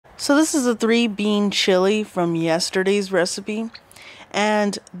So this is a 3-bean chili from yesterday's recipe.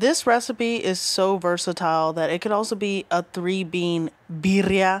 And this recipe is so versatile that it could also be a 3-bean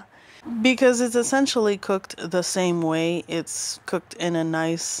birria because it's essentially cooked the same way. It's cooked in a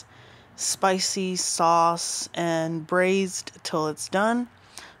nice spicy sauce and braised till it's done.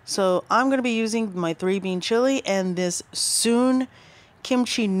 So I'm going to be using my 3-bean chili and this soon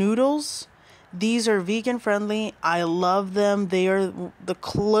kimchi noodles. These are vegan friendly. I love them. They are the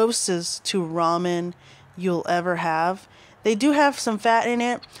closest to ramen you'll ever have. They do have some fat in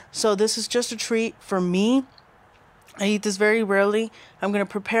it, so this is just a treat for me. I eat this very rarely. I'm going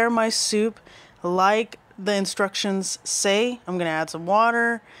to prepare my soup like the instructions say. I'm going to add some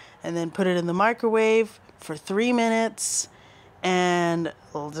water and then put it in the microwave for 3 minutes and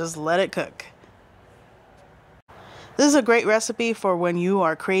we'll just let it cook. This is a great recipe for when you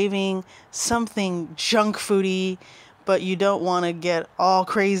are craving something junk foody, but you don't want to get all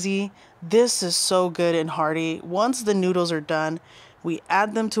crazy. This is so good and hearty. Once the noodles are done, we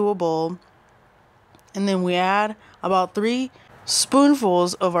add them to a bowl, and then we add about 3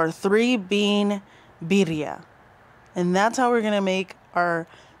 spoonfuls of our 3-bean birria. And that's how we're going to make our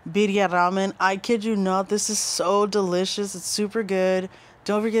birria ramen. I kid you not, this is so delicious. It's super good.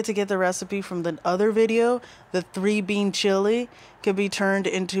 Don't forget to get the recipe from the other video. The 3-bean chili could be turned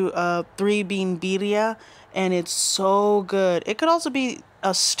into a 3-bean birria, and it's so good. It could also be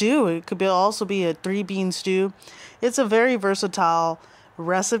a stew. It could also be a 3-bean stew. It's a very versatile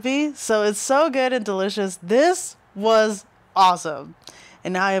recipe, so it's so good and delicious. This was awesome.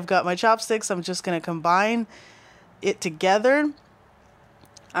 And now I've got my chopsticks. I'm just going to combine it together.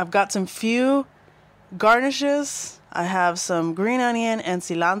 I've got some few garnishes. I have some green onion and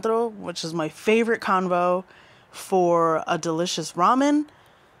cilantro, which is my favorite combo for a delicious ramen.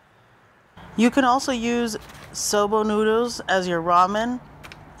 You can also use sobo noodles as your ramen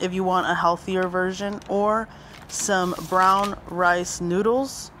if you want a healthier version, or some brown rice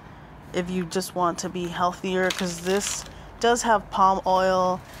noodles if you just want to be healthier, because this does have palm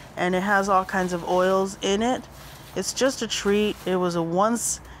oil and it has all kinds of oils in it. It's just a treat. It was a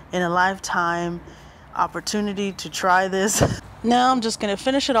once in a lifetime opportunity to try this. Now I'm just going to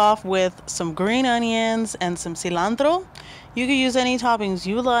finish it off with some green onions and some cilantro. You can use any toppings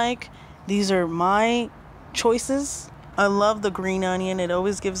you like. These are my choices. I love the green onion. It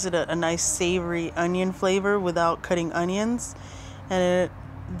always gives it a nice savory onion flavor without cutting onions. And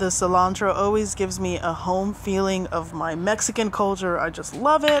the cilantro always gives me a home feeling of my Mexican culture. I just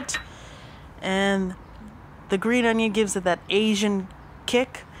love it. And the green onion gives it that Asian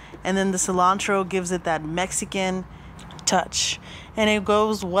kick. And then the cilantro gives it that Mexican touch. And it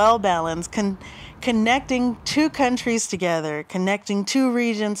goes well balanced. Connecting 2 countries together, connecting 2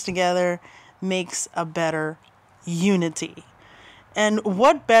 regions together makes a better unity. And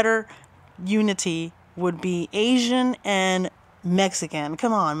what better unity would be Asian and Mexican?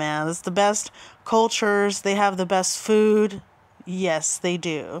 Come on, man. It's the best cultures. They have the best food. Yes, they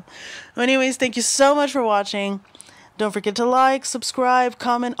do. Anyways, thank you so much for watching. Don't forget to like, subscribe,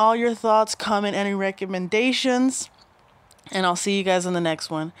 comment all your thoughts, comment any recommendations, and I'll see you guys in the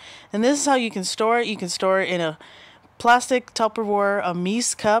next one. And this is how you can store it. You can store it in a plastic Tupperware, a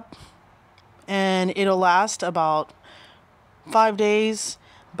Mies cup, and it'll last about 5 days,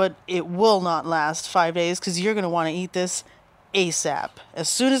 but it will not last 5 days because you're going to want to eat this ASAP. As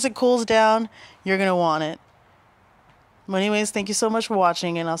soon as it cools down, you're going to want it. But anyways, thank you so much for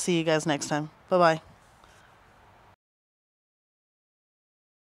watching, and I'll see you guys next time. Bye-bye.